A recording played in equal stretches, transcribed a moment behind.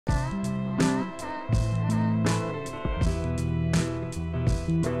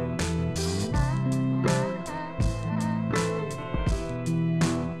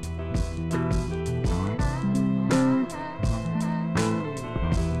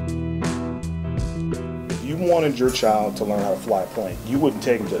wanted your child to learn how to fly a plane, you wouldn't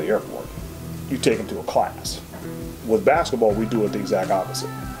take them to the airport. You take them to a class. With basketball, we do it the exact opposite.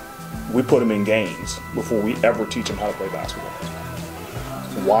 We put them in games before we ever teach them how to play basketball.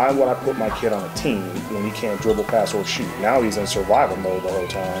 Why would I put my kid on a team when he can't dribble, pass, or shoot? Now he's in survival mode the whole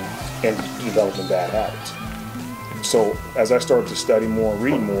time and developing bad habits. So as I started to study more and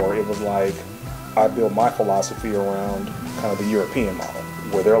read more, it was like I built my philosophy around kind of the European model,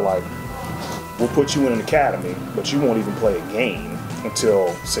 where they're like, we'll put you in an academy, but you won't even play a game until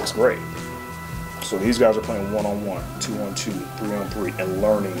 6th grade. So these guys are playing 1-on-1, 2-on-2, 3-on-3, and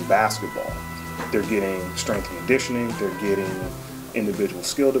learning basketball. They're getting strength and conditioning, they're getting individual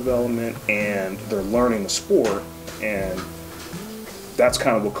skill development, and they're learning the sport. And that's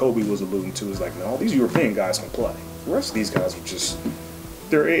kind of what Kobe was alluding to, is like, no, these European guys can play. The rest of these guys are just,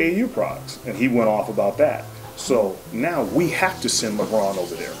 they're AAU products. And he went off about that. So now we have to send LeBron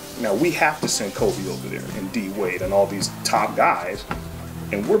over there. Now we have to send Kobe over there, and D Wade and all these top guys.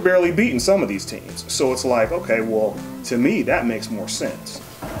 And we're barely beating some of these teams. So it's like, okay, well, to me, that makes more sense.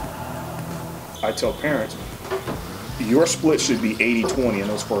 I tell parents, your split should be 80-20 in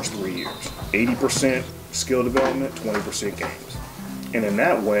those first 3 years. 80% skill development, 20% games. And in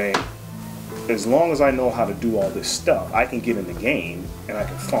that way, as long as I know how to do all this stuff, I can get in the game and I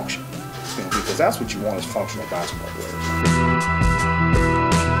can function. Because that's what you want, is functional basketball players.